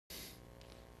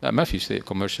لا ما في شيء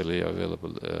commercially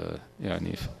available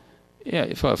يعني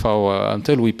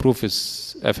until we prove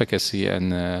its efficacy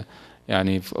and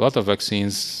يعني a lot of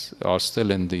vaccines are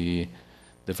still in the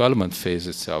development phase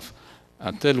itself.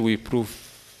 Until we prove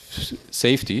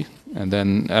safety and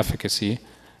then efficacy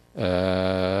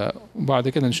بعد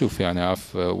كده نشوف يعني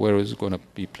where is going to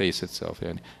be placed itself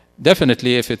يعني.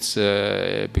 Definitely if it's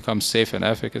becomes safe and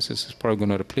efficacious, it's probably going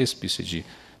to replace BCG.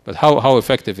 But how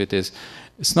effective it is,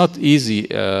 it's not easy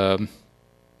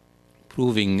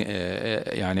proving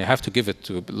يعني have to give it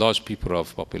to large people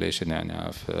of population يعني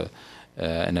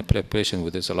in a population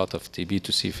where there's a lot of TB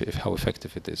to see how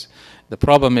effective it is. The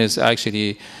problem is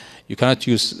actually you cannot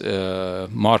use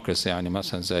markers يعني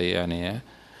مثلا زي يعني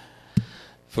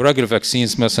for regular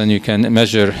vaccines مثلا you can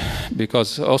measure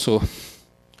because also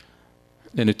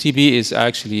TB is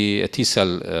actually a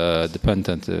T-cell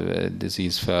dependent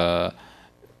disease.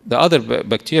 The other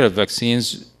bacterial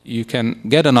vaccines, you can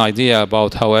get an idea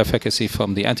about how efficacy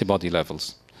from the antibody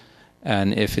levels.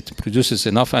 And if it produces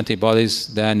enough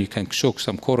antibodies, then you can show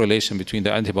some correlation between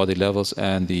the antibody levels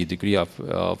and the degree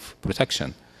of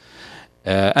protection.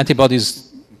 Antibodies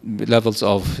levels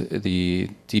of the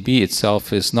TB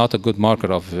itself is not a good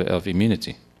marker of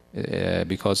immunity.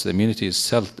 Because the immunity is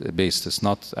cell-based, it's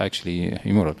not actually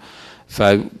humoral.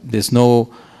 There's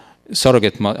no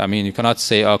surrogate, I mean, you cannot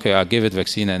say, okay, I'll give it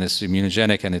vaccine and it's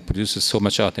immunogenic and it produces so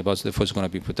much antibodies, therefore it's going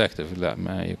to be protective.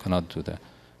 لا, you cannot do that.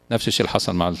 نفس الشيء اللي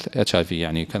حصل مع ال HIV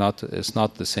يعني you cannot, it's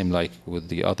not the same like with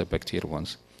the other bacterial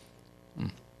ones.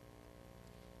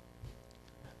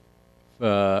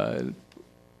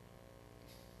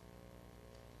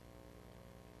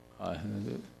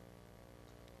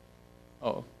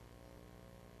 Oh.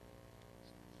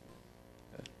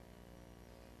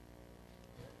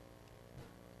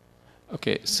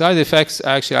 Okay, side effects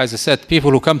actually, as I said,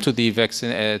 people who come to the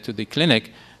vaccine to the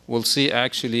clinic will see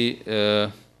actually a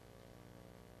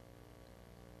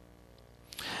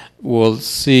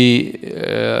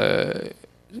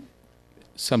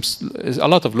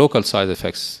lot of local side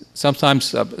effects.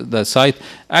 Sometimes the site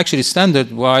actually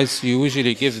standard-wise, you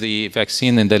usually give the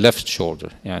vaccine in the left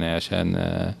shoulder, يعني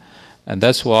عشان and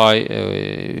that's why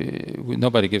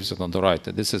nobody gives it on the right.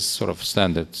 This is sort of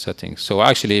standard setting. So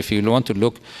actually, if you want to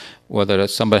look whether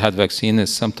somebody had vaccine,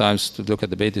 is sometimes to look at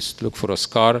the babies, to look for a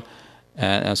scar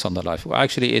and so on the life. Well,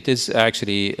 actually, it is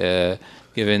actually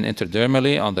given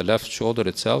intradermally on the left shoulder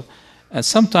itself. And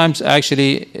sometimes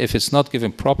actually, if it's not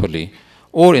given properly,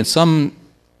 or in some,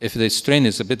 if the strain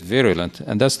is a bit virulent,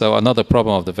 and that's another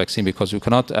problem of the vaccine, because we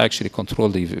cannot actually control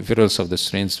the virulence of the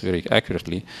strains very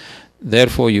accurately.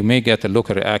 Therefore, you may get a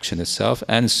local reaction itself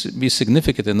and be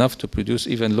significant enough to produce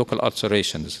even local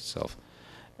ulcerations itself,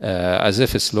 as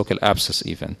if it's local abscess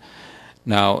even.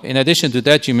 Now, in addition to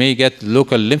that, you may get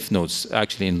local lymph nodes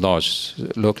actually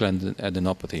enlarged, local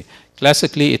adenopathy.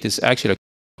 Classically, it is actually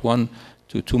 1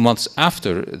 to 2 months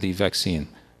after the vaccine.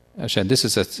 Actually, this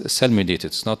is a cell-mediated,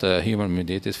 it's not a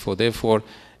human-mediated, therefore,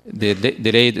 the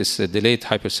delayed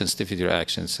hypersensitivity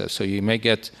reactions. So you may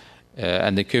get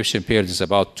and the incubation period is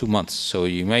about 2 months. So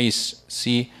you may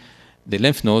see the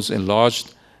lymph nodes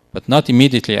enlarged, but not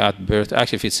immediately at birth.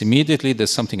 Actually, if it's immediately,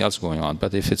 there's something else going on.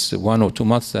 But if it's 1 or 2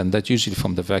 months, then that's usually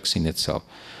from the vaccine itself.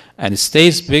 And it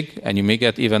stays big, and you may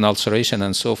get even ulceration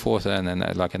and so forth, and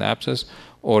like an abscess,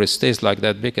 or it stays like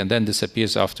that big and then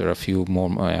disappears after a few more,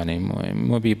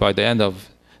 maybe by the end of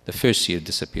the first year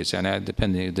disappears, and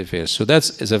depending on the various. So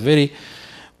that's a very,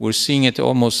 we're seeing it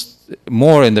almost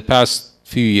more in the past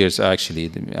few years actually.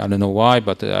 I don't know why,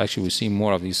 but actually we're seeing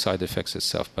more of these side effects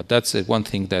itself. But that's one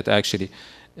thing that actually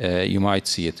you might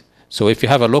see it. So if you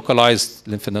have a localized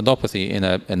lymphadenopathy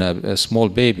in a small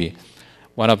baby,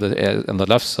 one of the on the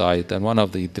left side, then one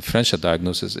of the differential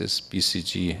diagnoses is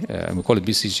BCG, and we call it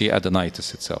BCG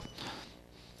adenitis itself.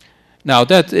 Now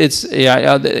that it's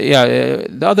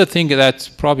the other thing that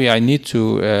probably I need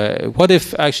to what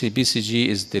if actually BCG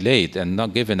is delayed and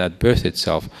not given at birth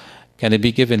itself? Can it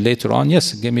be given later on?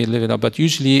 Yes, give me a little bit. But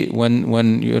usually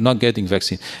when you're not getting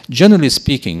vaccine, generally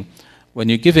speaking, when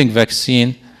you're giving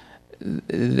vaccine,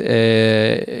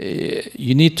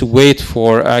 you need to wait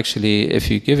for actually,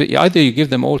 if you give it, either you give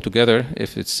them all together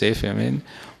if it's safe, I mean,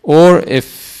 or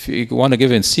if you want to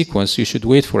give in sequence, you should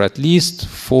wait for at least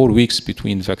 4 weeks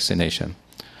between vaccination.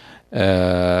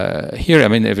 Here, I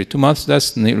mean, every 2 months,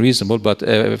 that's reasonable, but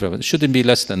it shouldn't be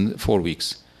less than 4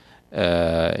 weeks.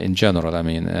 In general, I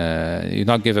mean, you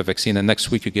not give a vaccine and next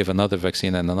week you give another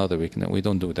vaccine and another week. No, we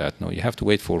don't do that. No, you have to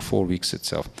wait for 4 weeks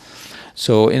itself.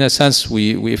 So in a sense,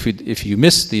 if you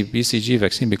miss the BCG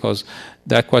vaccine, because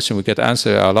that question we get asked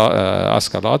a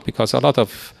lot, because a lot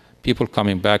of people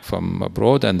coming back from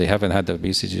abroad and they haven't had the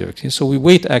BCG vaccine. So we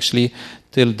wait actually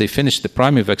till they finish the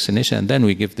primary vaccination and then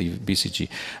we give the BCG.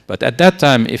 But at that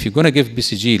time, if you're going to give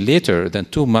BCG later than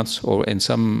 2 months, or in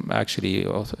some actually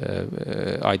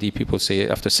ID people say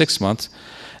after 6 months,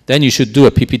 then you should do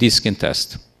a PPD skin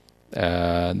test.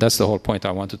 That's the whole point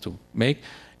I wanted to make.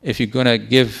 If you're going to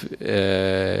give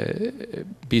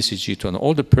BCG to an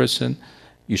older person,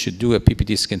 you should do a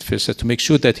PPD skin test to make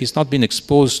sure that he's not been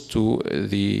exposed to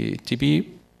the TB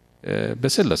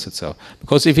bacillus itself.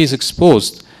 Because if he's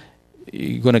exposed,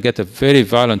 you're going to get a very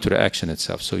violent reaction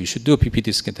itself. So you should do a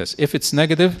PPD skin test. If it's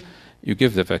negative, you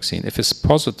give the vaccine. If it's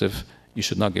positive, you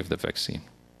should not give the vaccine.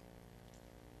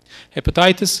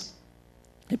 Hepatitis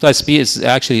B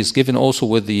is given also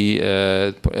with the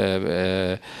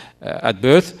at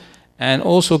birth, and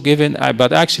also given,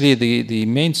 but actually the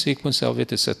main sequence of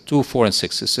it is at 2, 4, and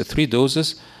 6. It's a 3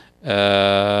 doses, a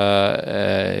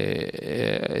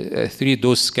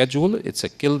 3-dose schedule. It's a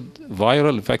killed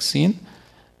viral vaccine.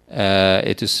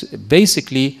 It is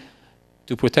basically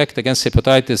to protect against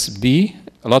hepatitis B.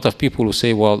 A lot of people will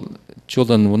say, well,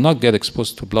 children will not get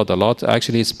exposed to blood a lot.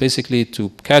 Actually, it's basically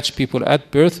to catch people at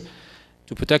birth,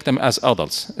 to protect them as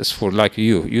adults. It's for like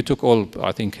you. You took all,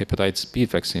 I think, hepatitis B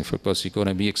vaccine because you're going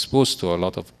to be exposed to a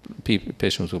lot of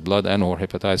patients with blood and or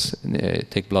hepatitis,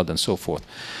 take blood and so forth.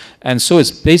 And so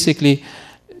it's basically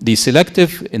the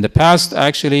selective, in the past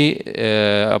actually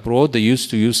abroad they used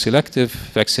to use selective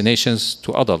vaccinations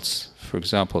to adults, for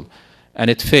example, and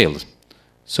it failed.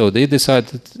 So they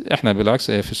decided, احنا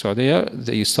بالعكس في السعودية,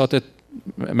 they started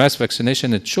mass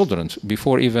vaccination in children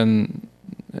before even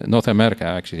North America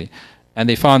actually. And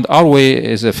they found our way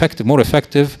is effective, more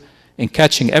effective in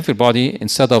catching everybody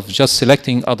instead of just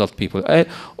selecting adult people.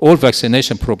 All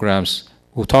vaccination programs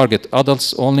who target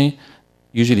adults only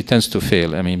usually tends to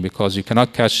fail. I mean, because you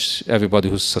cannot catch everybody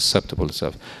who's susceptible to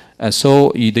stuff. And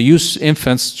so they use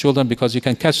infants, children, because you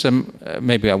can catch them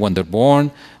maybe when they're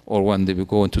born or when they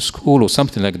go into school or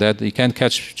something like that. You can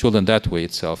catch children that way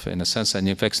itself, in a sense, and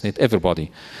you vaccinate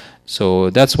everybody. So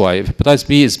that's why hepatitis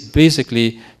B is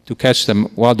basically to catch them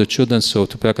while they're children, so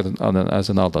to protect them as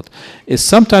an adult. It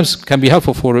sometimes can be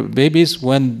helpful for babies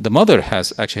when the mother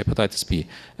has actually hepatitis B,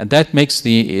 and that makes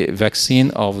the vaccine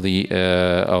of the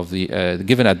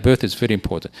given at birth is very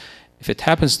important. If it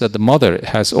happens that the mother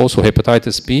has also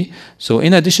hepatitis B, so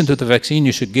in addition to the vaccine,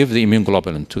 you should give the immune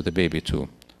globulin to the baby too.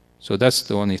 So that's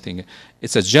the only thing.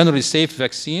 It's a generally safe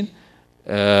vaccine.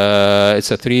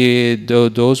 It's a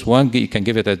 3-dose one. You can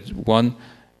give it at 1.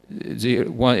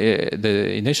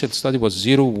 The initial study was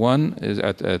 0, 1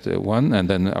 at 1, and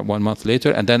then 1 month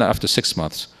later, and then after 6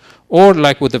 months. Or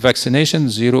like with the vaccination,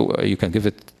 0, you can give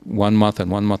it 1 month and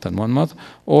 1 month and 1 month.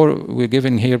 Or we're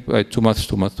giving here 2 months,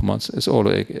 2 months, 2 months. It's all,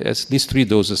 at least 3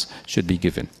 doses should be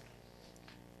given.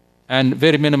 And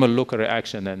very minimal local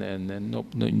reaction and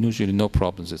usually no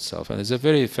problems itself. And it's a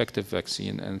very effective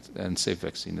vaccine and safe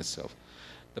vaccine itself.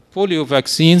 The polio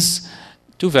vaccines,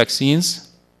 2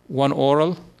 vaccines, 1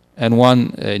 oral and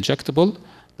 1 injectable.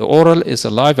 The oral is a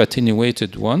live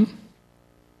attenuated one.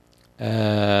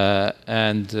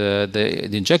 And the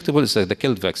injectable is the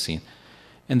killed vaccine.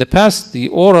 In the past, the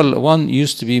oral one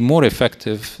used to be more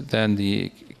effective than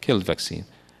the killed vaccine.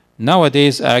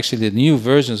 Nowadays, actually, the new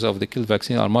versions of the killed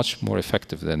vaccine are much more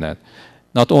effective than that.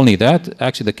 Not only that,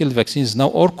 actually, the killed vaccine is now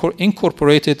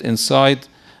incorporated inside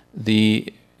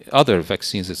the other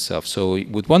vaccines itself. So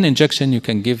with 1 injection, you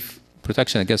can give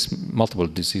protection against multiple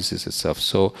diseases itself.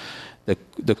 So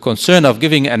the concern of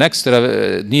giving an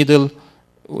extra needle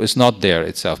is not there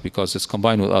itself because it's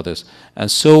combined with others. And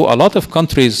so a lot of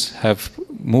countries have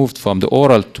moved from the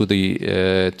oral to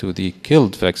the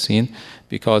killed vaccine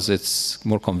because it's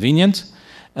more convenient.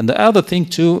 And the other thing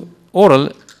too,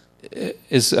 oral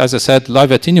is, as I said,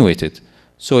 live attenuated.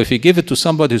 So if you give it to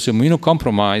somebody who's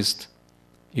immunocompromised,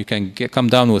 you can come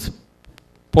down with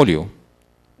polio.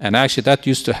 And actually that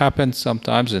used to happen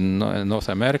sometimes in North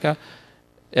America.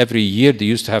 Every year they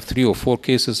used to have 3 or 4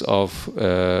 cases of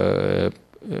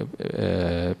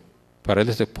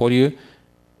paralytic polio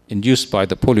induced by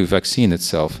the polio vaccine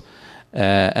itself.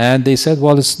 And they said,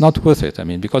 well, it's not worth it. I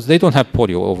mean, because they don't have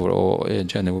polio overall in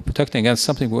general. We're protecting against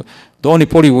something. The only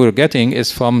polio we're getting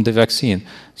is from the vaccine.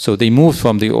 So they moved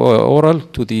from the oral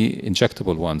to the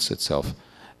injectable ones itself.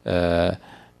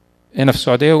 In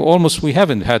Saudi, almost we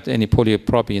haven't had any polio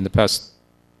probably in the past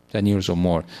 10 years or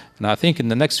more. And I think in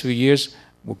the next few years,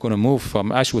 we're going to move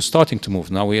from, actually we're starting to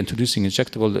move. Now we're introducing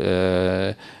injectable,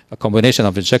 a combination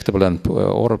of injectable and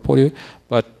oral polio,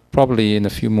 but probably in a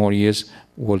few more years,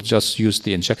 we'll just use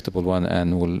the injectable one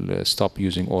and we'll stop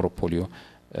using oral polio,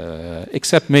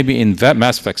 except maybe in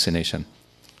mass vaccination.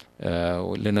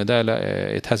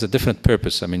 it has a different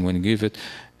purpose. I mean, when you give it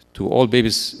to all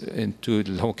babies into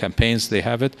the whole campaigns, they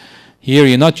have it. Here,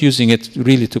 you're not using it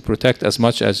really to protect as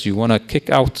much as you want to kick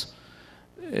out.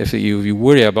 If you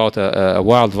worry about a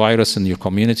wild virus in your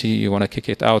community, you want to kick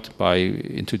it out by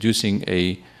introducing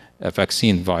a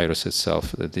vaccine virus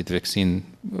itself, the vaccine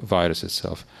virus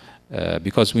itself.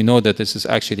 Because we know that this is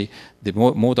actually the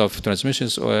mode of transmission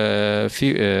is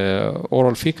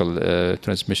oral fecal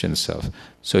transmission itself.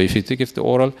 So if you give the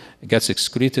oral, it gets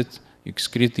excreted. You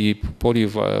excrete the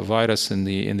poliovirus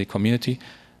in the community,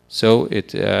 so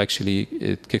it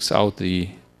kicks out the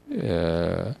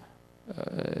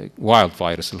wild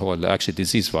virus, or actually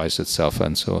disease virus itself.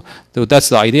 And so that's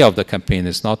the idea of the campaign.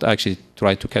 Is not actually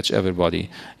try to catch everybody.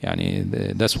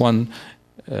 That's one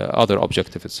other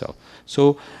objective itself.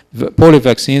 So polio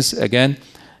vaccines, again,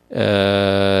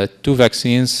 two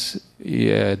vaccines,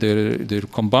 they're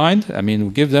combined. I mean,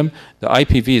 we give them, the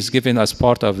IPV is given as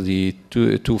part of the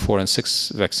 2, 4, and 6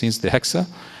 vaccines, the hexa.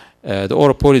 The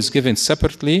oral polio is given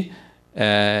separately.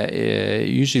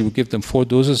 Usually we give them 4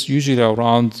 doses, usually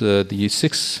around the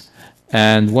 6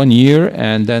 and 1 year,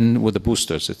 and then with the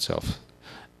boosters itself.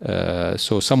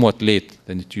 So somewhat late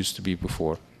than it used to be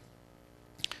before.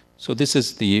 So this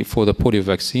is for the polio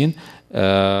vaccine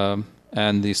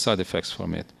and the side effects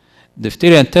from it.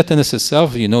 Diphtheria and tetanus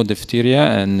itself, you know, diphtheria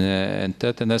and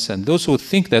tetanus, and those who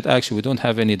think that actually we don't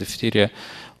have any diphtheria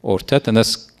or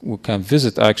tetanus, we can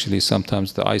visit actually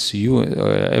sometimes the ICU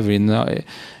every night.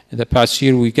 In the past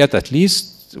year, we get at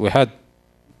least, we had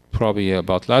probably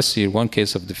about last year 1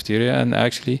 case of diphtheria, and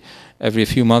actually every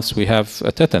few months we have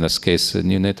a tetanus case, a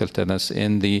neonatal tetanus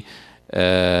in the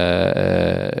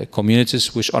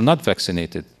communities which are not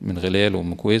vaccinated. من غلال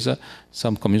ومكويزة,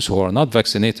 some communities who are not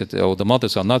vaccinated, or the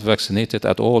mothers are not vaccinated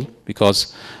at all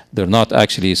because they're not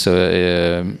actually,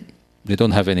 they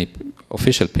don't have any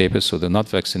official papers, so they're not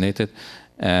vaccinated.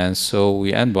 And so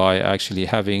we end by actually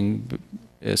having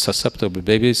susceptible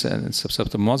babies and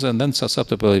susceptible mothers, and then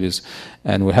susceptible babies,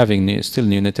 and we're having still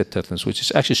neonatal tetanus, which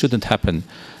actually shouldn't happen.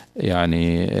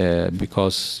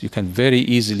 Because you can very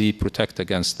easily protect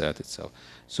against that itself.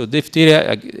 So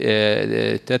diphtheria,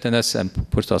 tetanus, and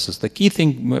pertussis. The key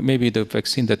thing, maybe the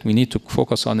vaccine that we need to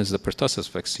focus on, is the pertussis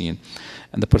vaccine.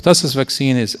 And the pertussis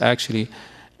vaccine is actually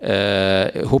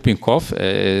whooping cough,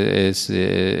 is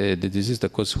the disease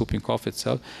that causes whooping cough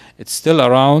itself. It's still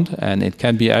around, and it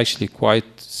can be actually quite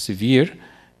severe.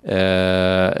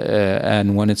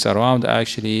 And when it's around,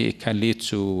 actually, it can lead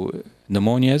to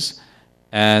pneumonias.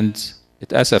 And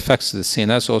it also affects the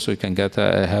CNS also. You can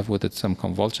have with it some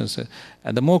convulsions.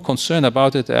 And the more concern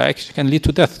about it, actually can lead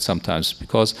to death sometimes,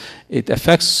 because it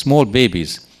affects small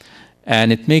babies.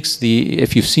 And it makes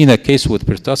if you've seen a case with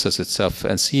pertussis itself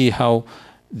and see how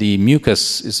the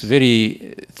mucus is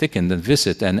very thickened and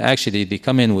viscid, and actually they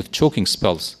come in with choking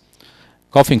spells,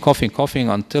 coughing, coughing, coughing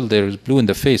until they're blue in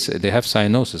the face. They have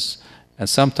cyanosis. And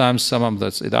sometimes some of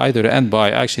that, it either end by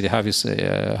actually having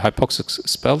hypoxic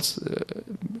spells,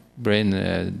 brain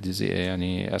disease,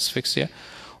 asphyxia,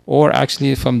 or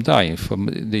actually from dying,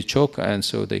 they choke, and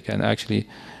so they can actually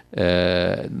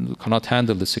cannot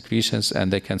handle the secretions,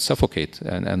 and they can suffocate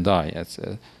and die.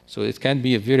 So it can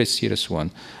be a very serious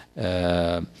one.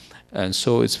 And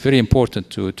so it's very important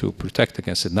to protect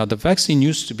against it. Now, the vaccine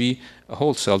used to be a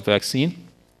whole cell vaccine,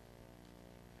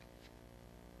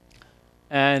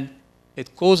 and it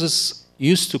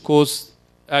used to cause,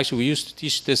 actually we used to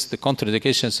teach this, the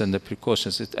contraindications and the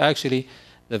precautions. It actually,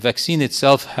 the vaccine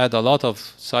itself had a lot of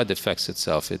side effects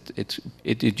itself. It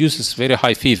induces very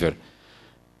high fever.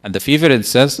 And the fever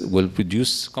itself will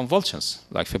produce convulsions,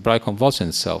 like febrile convulsion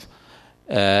itself.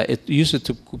 It used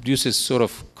to produce sort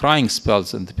of crying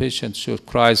spells, and the patient should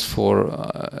cries for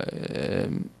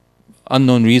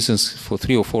unknown reasons for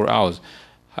 3 or 4 hours.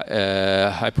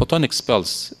 Hypotonic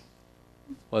spells,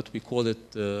 what we call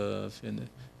it,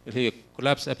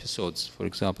 collapse episodes, for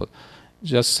example,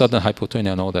 just sudden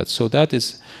hypotonia and all that. So there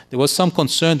was some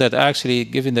concern that actually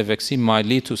giving the vaccine might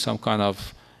lead to some kind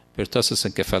of pertussis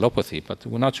encephalopathy, but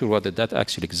we're not sure whether that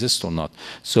actually exists or not.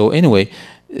 So anyway,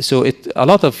 a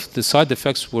lot of the side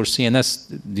effects were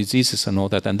CNS diseases and all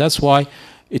that, and that's why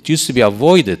it used to be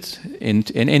avoided in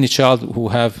any child who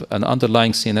have an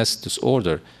underlying CNS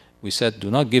disorder. We said,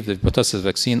 do not give the pertussis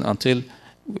vaccine until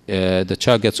the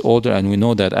child gets older, and we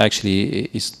know that actually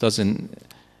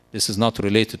this is not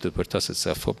related to pertussis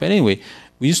itself. But anyway,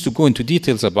 we used to go into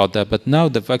details about that, but now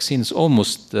the vaccine is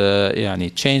almost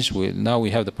changed. Now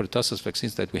we have the pertussis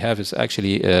vaccines that we have is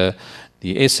actually the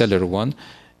acellular one.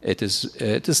 it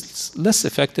is less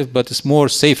effective, but it's more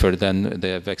safer than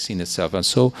the vaccine itself. And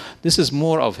so this is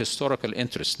more of historical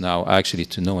interest now, actually,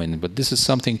 to knowing. But this is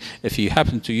something, if you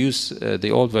happen to use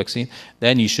the old vaccine,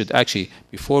 then you should actually,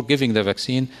 before giving the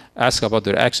vaccine, ask about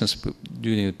their actions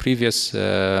during the previous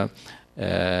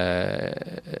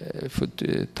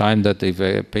time that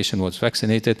the patient was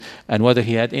vaccinated, and whether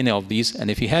he had any of these. And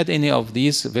if he had any of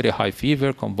these, very high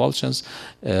fever, convulsions,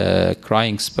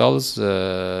 crying spells,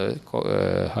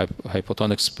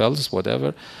 hypotonic spells,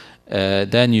 whatever,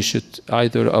 then you should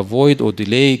either avoid or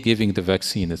delay giving the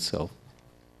vaccine itself.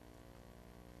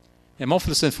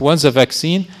 Haemophilus influenza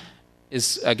vaccine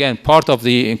is, again, part of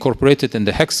the incorporated in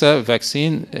the Hexa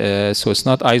vaccine, so it's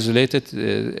not isolated.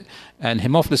 And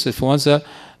Haemophilus influenza,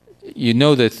 you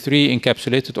know the 3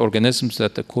 encapsulated organisms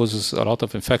that causes a lot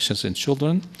of infections in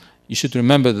children. You should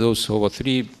remember those who are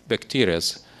 3 bacteria: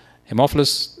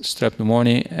 Haemophilus, Strep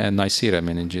pneumoniae, and Neisseria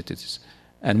meningitis.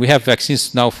 And we have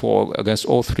vaccines now against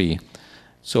all 3.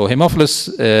 So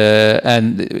Haemophilus,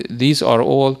 and these are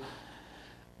all,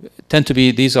 tend to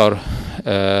be, these are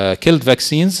killed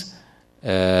vaccines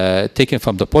taken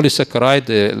from the polysaccharide,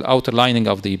 the outer lining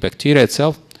of the bacteria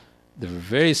itself. They're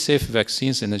very safe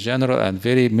vaccines in general, and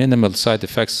very minimal side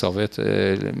effects of it.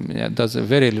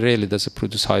 Very rarely does it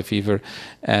produce high fever,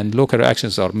 and local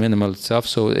reactions are minimal itself.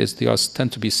 So they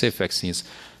tend to be safe vaccines.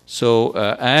 So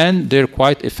and they're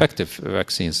quite effective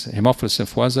vaccines. Haemophilus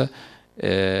influenza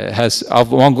has,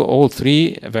 among all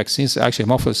 3 vaccines, actually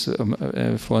Haemophilus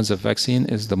influenza vaccine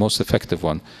is the most effective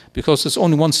one, because it's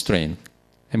only one strain,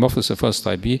 Haemophilus influenza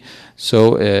type B.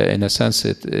 So in a sense,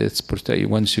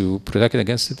 once you protect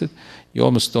against it, you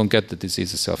almost don't get the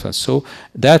disease itself. And so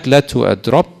that led to a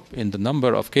drop in the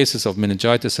number of cases of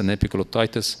meningitis and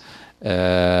epiglottitis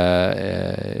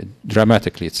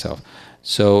dramatically itself.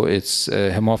 So it's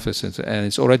Haemophilus, and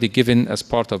it's already given as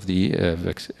part of the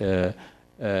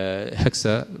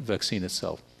Hexa vaccine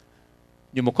itself.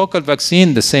 Pneumococcal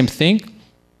vaccine, the same thing.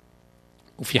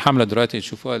 وفي حملة دلوقتي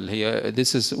تشوفوها اللي هي,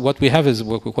 this is what we have is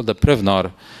what we call the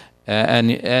Prevnar,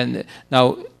 and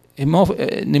now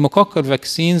pneumococcal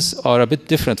vaccines are a bit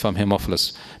different from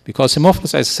Haemophilus, because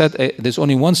Haemophilus, as I said, there's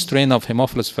only one strain of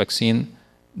Haemophilus vaccine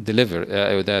delivered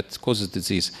that causes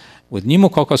disease. With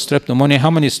pneumococcal strep pneumonia,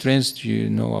 how many strains do you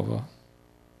know of?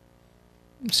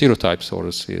 Serotypes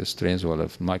or strains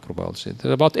of microbiology.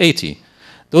 There are about 80.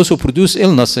 Those who produce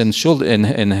illness in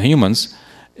humans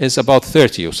is about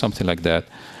 30 or something like that.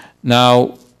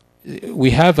 Now,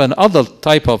 we have an adult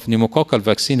type of pneumococcal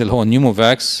vaccine, اللي هو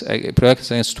Pneumovax,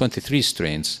 protects against 23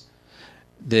 strains.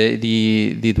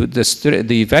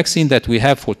 The vaccine that we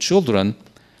have for children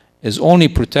is only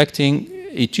protecting,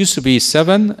 it used to be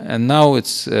 7, and now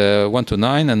it's 1 to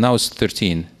 9, and now it's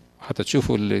 13. حتى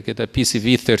تشوفوا كده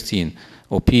PCV 13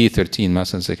 or P13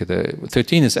 مثلا زي كده.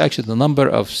 13 is actually the number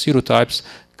of serotypes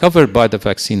covered by the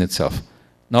vaccine itself.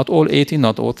 Not all 80,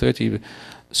 not all 30.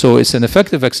 So it's an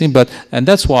effective vaccine, and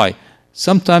that's why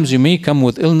sometimes you may come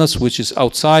with illness which is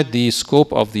outside the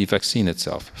scope of the vaccine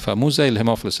itself. فمو زي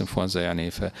الهيموفيلس influenza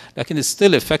يعني, لكن it's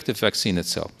still effective vaccine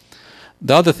itself.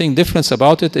 The other thing difference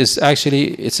about it is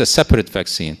actually it's a separate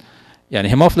vaccine. يعني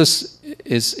Haemophilus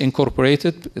is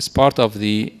incorporated as part of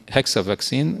the Hexa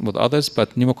vaccine with others,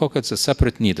 but pneumococcal is a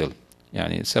separate needle.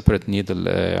 يعني separate needle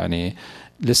يعني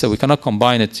لسه we cannot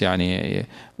combine it. يعني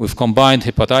we've combined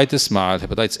hepatitis مع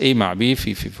hepatitis A مع B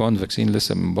في one vaccine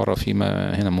لسه من بره في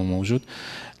هنا مو موجود.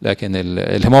 لكن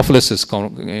الهيموفيلس is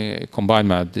combined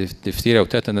مع diphtheria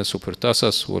وtetanus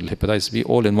وpertussis والhepatitis B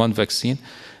all in one vaccine.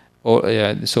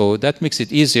 So that makes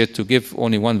it easier to give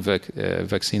only one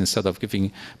vaccine instead of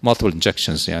giving multiple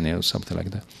injections يعني or something like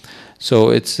that.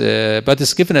 So it's but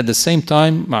it's given at the same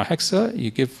time مع Hexa. You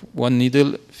give one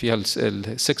needle فيها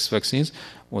 6 vaccines.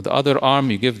 With the other arm,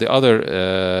 you give the other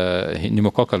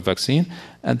pneumococcal vaccine,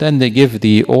 and then they give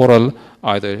the oral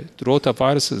either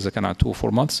rotavirus إذا كان 2 or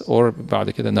 4 months, or بعد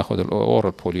كده ناخد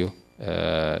oral polio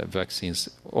vaccines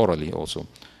orally also.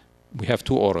 We have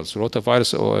 2 orals,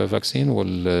 rotavirus vaccine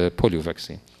and polio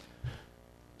vaccine.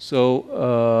 So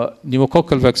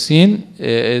pneumococcal vaccine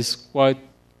is quite,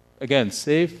 again,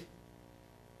 safe.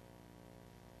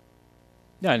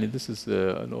 Yeah, this is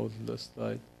an old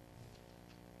slide.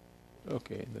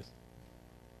 Okay,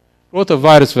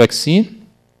 rotavirus vaccine.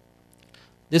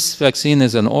 This vaccine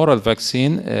is an oral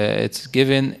vaccine. It's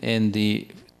given in the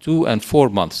 2 and 4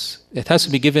 months. It has to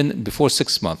be given before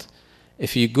 6 months.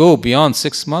 If you go beyond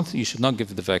 6 months, you should not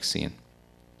give the vaccine.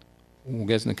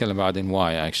 وجايز نتكلم بعدين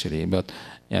why actually, but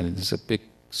يعني there's a big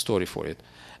story for it.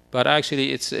 But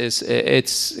actually, it's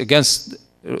against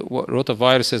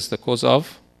rotavirus is the cause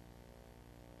of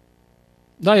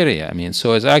diarrhea. I mean,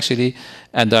 so it's actually,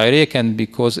 and diarrhea can be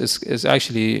is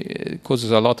actually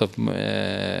causes a lot of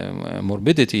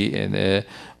morbidity and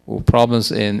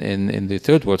problems in the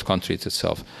third world countries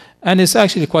itself. And it's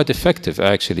actually quite effective,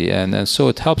 actually, and so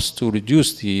it helps to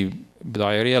reduce the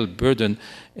diarrheal burden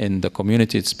in the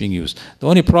community it's being used. The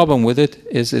only problem with it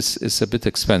is it's a bit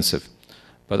expensive.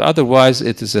 But otherwise,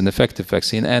 it is an effective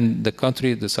vaccine, and the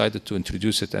country decided to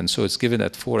introduce it, and so it's given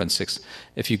at 4 and 6.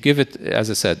 If you give it, as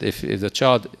I said, if the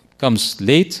child comes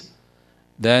late,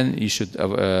 then you should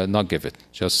not give it.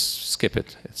 Just skip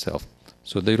it itself.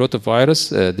 So the rotavirus,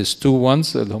 there's two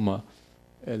ones, rotavirus,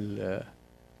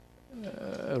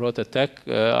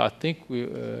 I think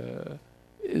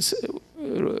is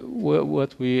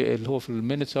what we اللي هو في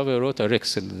minutes of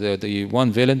rotarix, the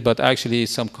one valent, but actually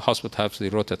some hospitals have the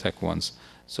rotavirus ones.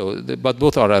 So, but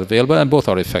both are available and both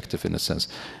are effective in a sense.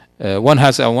 One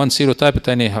has a one serotype, but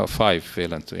then you have 5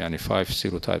 valent, yani 5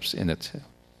 serotypes in it.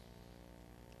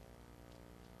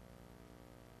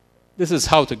 This is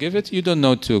how to give it. You don't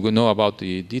need to know about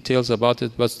the details about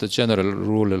it, but the general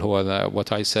rule,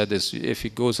 what I said is, if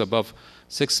it goes above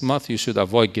 6 months, you should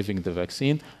avoid giving the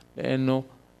vaccine. And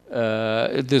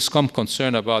there's some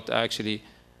concern about actually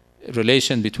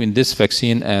relation between this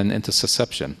vaccine and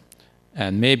intussusception.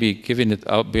 And maybe giving it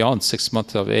out beyond 6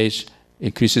 months of age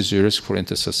increases your risk for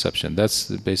intussusception. That's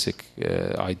the basic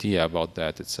idea about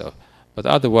that itself. But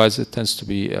otherwise, it tends to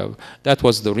be, that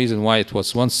was the reason why it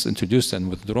was once introduced and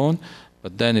withdrawn,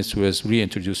 but then it was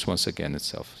reintroduced once again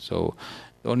itself. So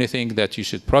the only thing that you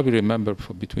should probably remember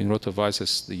between rotavirus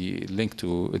is the link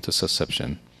to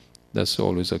intussusception. That's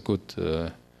always a good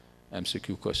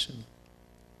MCQ question.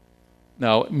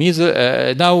 Now,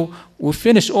 measles, now we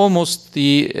finished almost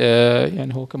the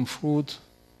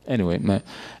anyway,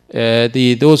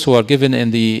 those who are given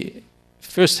in the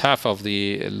first half of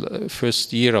the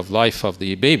first year of life of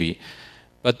the baby.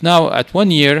 But now at 1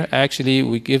 year, actually,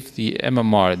 we give the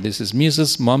MMR. This is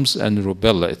measles, mumps, and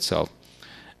rubella itself.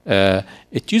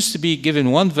 It used to be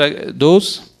given one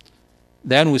dose.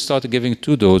 Then we started giving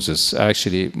 2 doses.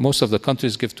 Actually, most of the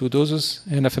countries give 2 doses,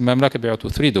 and في المملكة بيعطوا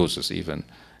 3 doses even.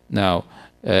 Now,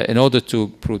 in order to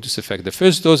produce effect, the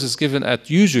first dose is given at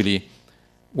usually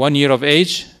 1 year of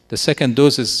age. The second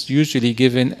dose is usually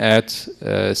given at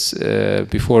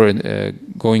before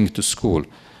going to school,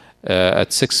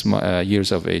 at 6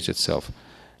 years of age itself.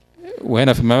 When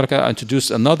of America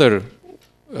introduced another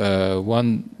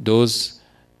 1 dose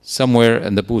somewhere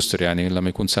in the booster, يعني لما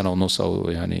يكون سنة ونص أو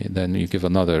يعني, then you give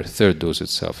another 3rd dose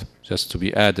itself, just to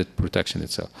be added protection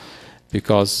itself.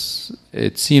 Because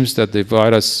it seems that the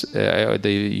virus,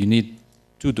 you need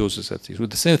 2 doses at least.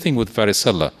 The same thing with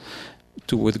varicella.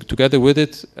 Together with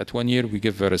it, at 1 year, we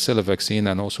give varicella vaccine,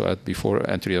 and also at before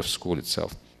entry of school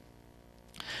itself.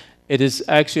 It is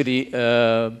actually,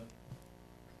 the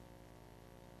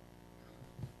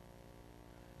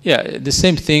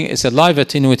same thing. It's a live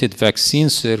attenuated vaccine,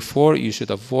 so therefore you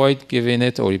should avoid giving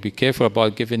it, or you be careful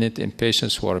about giving it in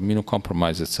patients who are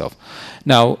immunocompromised itself.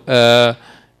 Now,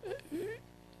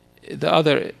 the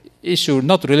other issue,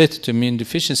 not related to immune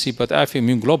deficiency, but actually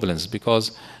immune globulins,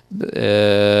 because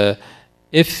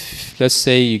if, let's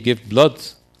say, you give blood,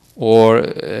 or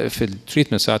if the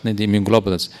treatment starting the immune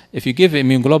globulins, if you give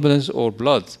immune globulins or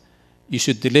blood, you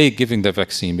should delay giving the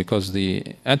vaccine, because the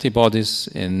antibodies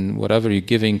in whatever you're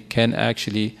giving can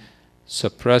actually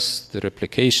suppress the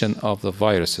replication of the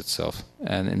virus itself,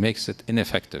 and it makes it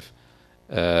ineffective.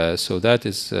 So that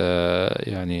is,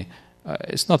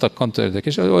 it's not a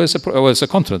contraindication. It's a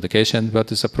contraindication,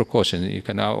 but it's a precaution. You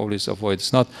can now always avoid.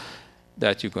 It's not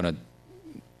that you're going to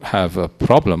have a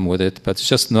problem with it, but it's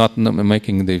just not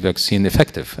making the vaccine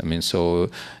effective. I mean,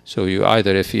 so you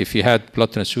either, if you had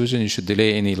blood transfusion, you should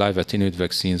delay any live attenuated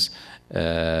vaccines.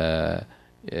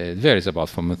 It varies about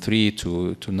from 3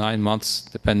 to 9 months,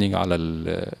 depending on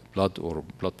the blood or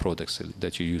blood products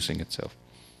that you're using itself.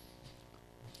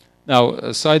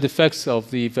 Now, side effects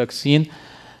of the vaccine.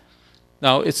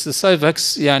 Now, it's the side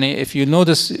effects, if you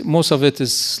notice, most of it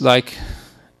is like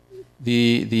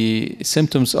the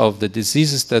symptoms of the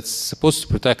diseases that's supposed to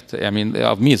protect,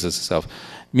 of measles itself.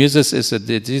 Measles is a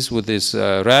disease with this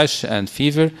rash and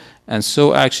fever, and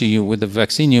so actually with the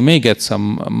vaccine you may get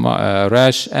some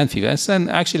rash and fever, and then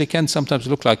actually can sometimes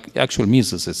look like actual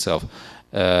measles itself.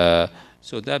 But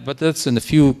that's in a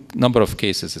few number of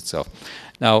cases itself.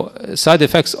 Now, side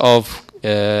effects of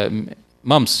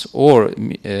mumps or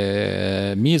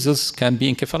measles can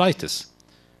be encephalitis.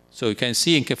 So you can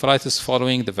see encephalitis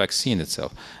following the vaccine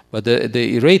itself. But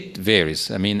the rate varies.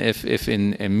 I mean, if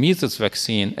in a measles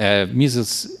vaccine,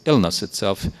 measles illness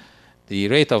itself, the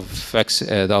rate of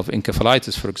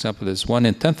encephalitis, for example, is 1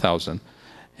 in 10,000.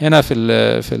 هنا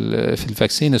في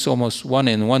الvaccine is almost 1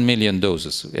 in 1 million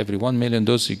doses. Every 1 million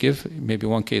doses you give, maybe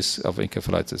one case of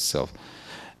encephalitis itself.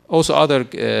 Also other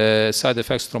side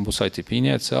effects,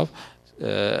 thrombocytopenia itself,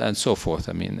 and so forth.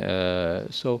 I mean,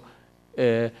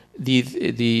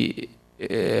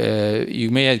 you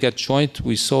may get joint.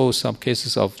 We saw some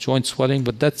cases of joint swelling,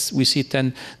 but that's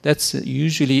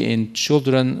usually in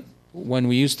children when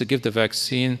we used to give the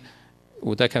vaccine,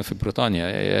 وده كان في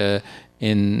بريطانيا,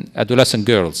 in adolescent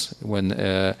girls when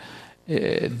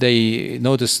they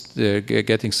noticed they're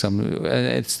getting some,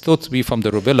 it's thought to be from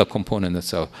the rubella component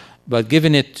itself, but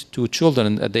giving it to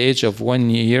children at the age of 1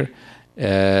 year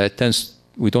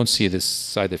we don't see this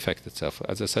side effect itself.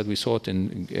 As I said, we saw it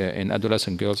in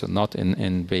adolescent girls and not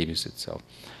in babies itself.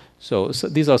 So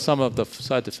these are some of the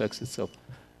side effects itself.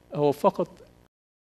 هو فقط